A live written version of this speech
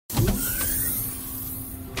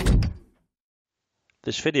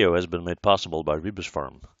This video has been made possible by Rebus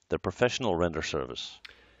Farm, their professional render service.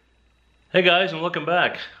 Hey guys, and welcome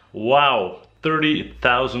back. Wow,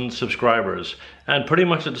 30,000 subscribers, and pretty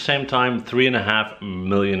much at the same time 3.5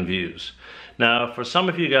 million views. Now, for some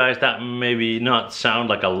of you guys, that maybe not sound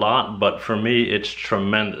like a lot, but for me, it's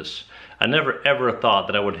tremendous. I never ever thought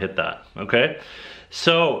that I would hit that, okay?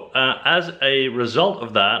 So, as a result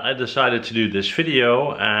of that, I decided to do this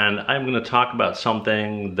video, and I'm going to talk about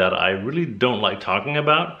something that I really don't like talking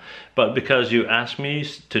about, but because you asked me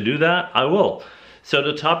to do that, I will. So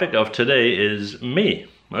the topic of today is me,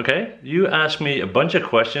 okay? You asked me a bunch of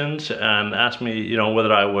questions and asked me,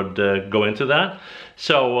 whether I would go into that.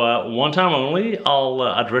 So one time only, I'll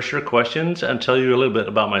address your questions and tell you a little bit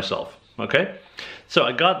about myself, okay? So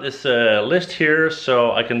I got this list here,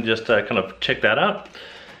 so I can just kind of check that out.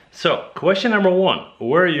 So question number one,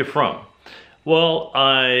 where are you from? Well,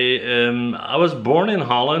 I was born in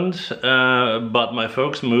Holland, but my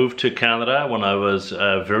folks moved to Canada when I was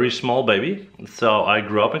a very small baby. So I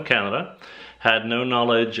grew up in Canada, had no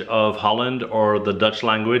knowledge of Holland or the Dutch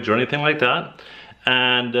language or anything like that.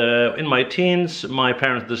 And in my teens, my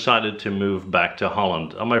parents decided to move back to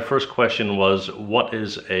Holland. And my first question was, what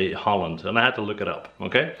is a Holland? And I had to look it up,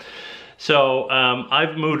 okay? So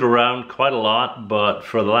I've moved around quite a lot, but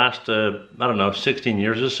for the last, 16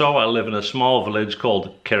 years or so, I live in a small village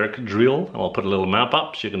called Kerkdriel. And I'll put a little map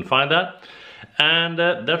up so you can find that. And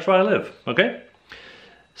that's where I live, okay?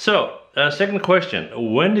 So, second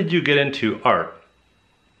question, when did you get into art?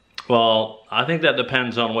 Well, I think that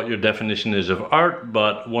depends on what your definition is of art,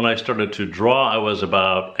 but when I started to draw, I was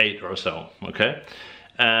about 8 or so, okay?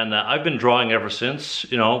 And I've been drawing ever since,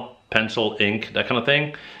 pencil, ink, that kind of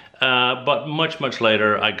thing. But much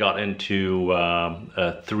later, I got into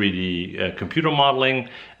 3D computer modeling,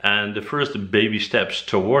 and the first baby steps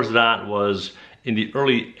towards that was in the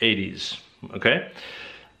early 80s, okay?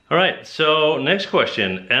 All right, so next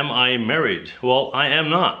question, am I married? Well, I am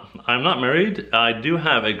not. I'm not married. I do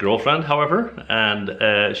have a girlfriend, however,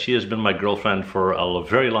 and she has been my girlfriend for a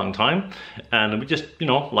very long time, and we just,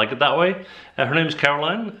 like it that way. Her name is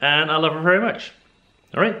Caroline, and I love her very much.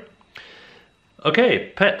 All right.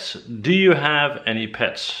 Okay, pets. Do you have any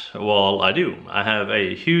pets? Well, I do. I have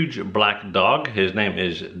a huge black dog. His name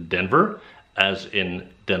is Denver, as in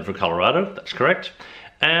Denver, Colorado. That's correct.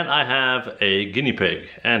 And I have a guinea pig,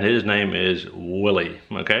 and his name is Willie,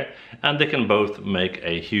 okay? And they can both make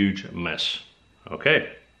a huge mess,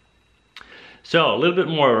 okay? So, a little bit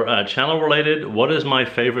more channel related. What is my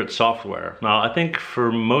favorite software? Now, I think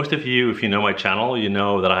for most of you, if you know my channel, you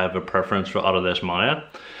know that I have a preference for Autodesk Maya.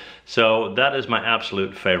 So, that is my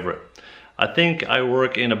absolute favorite. I think I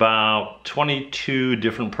work in about 22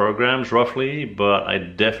 different programs, roughly, but I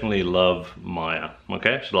definitely love Maya,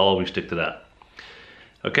 okay? So, I'll always stick to that.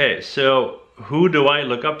 Okay, so who do I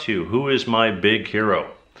look up to? Who is my big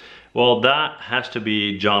hero? Well, that has to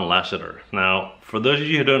be John Lasseter. Now, for those of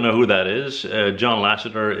you who don't know who that is, John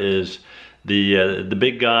Lasseter is the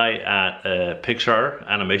big guy at Pixar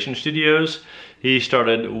Animation Studios. He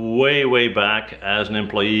started way back as an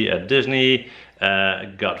employee at Disney,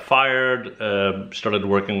 got fired, started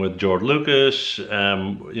working with George Lucas,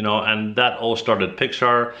 and that all started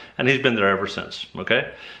Pixar, and he's been there ever since,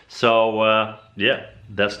 okay? So, yeah,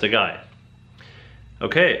 that's the guy.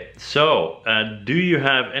 Okay, so do you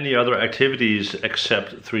have any other activities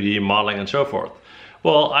except 3D modeling and so forth?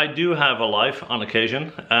 Well, I do have a life on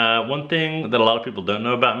occasion. One thing that a lot of people don't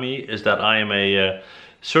know about me is that I am a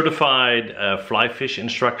certified fly fish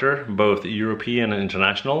instructor, both European and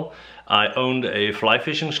international. I owned a fly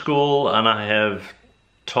fishing school, and I have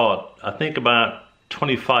taught, I think, about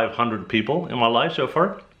 2,500 people in my life so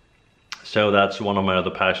far. So that's one of my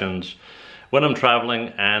other passions when I'm traveling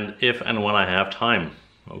and if and when I have time.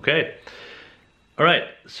 Okay. All right.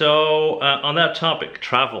 So on that topic,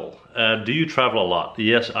 travel. Do you travel a lot?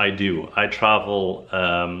 Yes, I do. I travel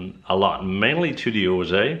a lot, mainly to the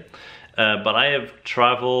USA. But I have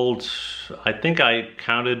traveled, I think I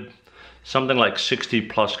counted something like 60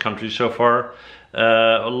 plus countries so far.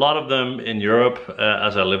 A lot of them in Europe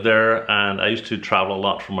as I live there, and I used to travel a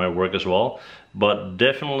lot for my work as well. But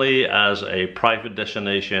definitely as a private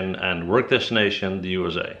destination and work destination, the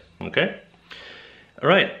USA, okay? All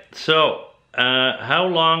right, so how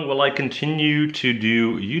long will I continue to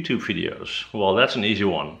do YouTube videos? Well, that's an easy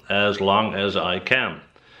one, as long as I can,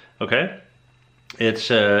 okay? It's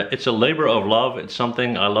a labor of love. It's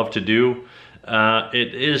something I love to do.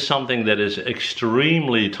 It is something that is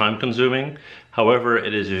extremely time consuming. However,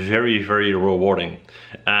 it is very rewarding.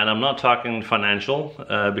 And I'm not talking financial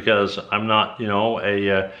because I'm not,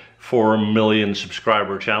 a 4 million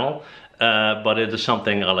subscriber channel, but it is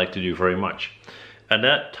something I like to do very much. And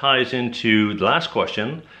that ties into the last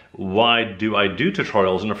question, why do I do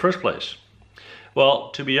tutorials in the first place? Well,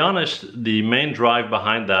 to be honest, the main drive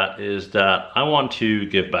behind that is that I want to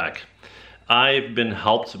give back. I've been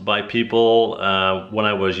helped by people when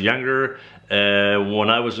I was younger, when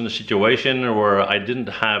I was in a situation where I didn't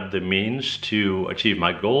have the means to achieve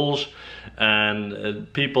my goals,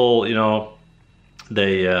 and people, you know,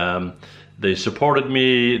 they supported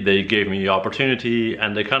me, they gave me the opportunity,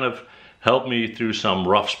 and they kind of helped me through some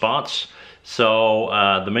rough spots. So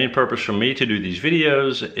the main purpose for me to do these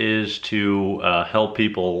videos is to help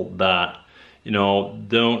people that, you know,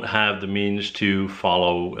 don't have the means to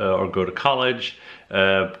follow or go to college,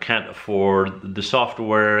 can't afford the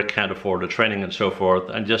software, can't afford the training and so forth,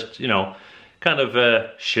 and just, you know, kind of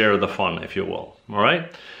share the fun, if you will. All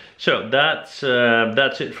right. So that's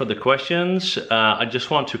it for the questions. I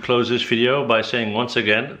just want to close this video by saying once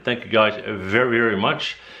again, thank you guys very, very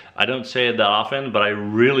much. I don't say it that often, but I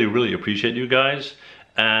really, really appreciate you guys.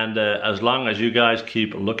 And as long as you guys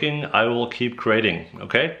keep looking, I will keep creating,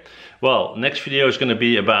 okay? Well, next video is going to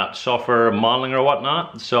be about software modeling or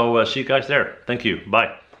whatnot. So see you guys there. Thank you.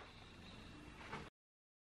 Bye.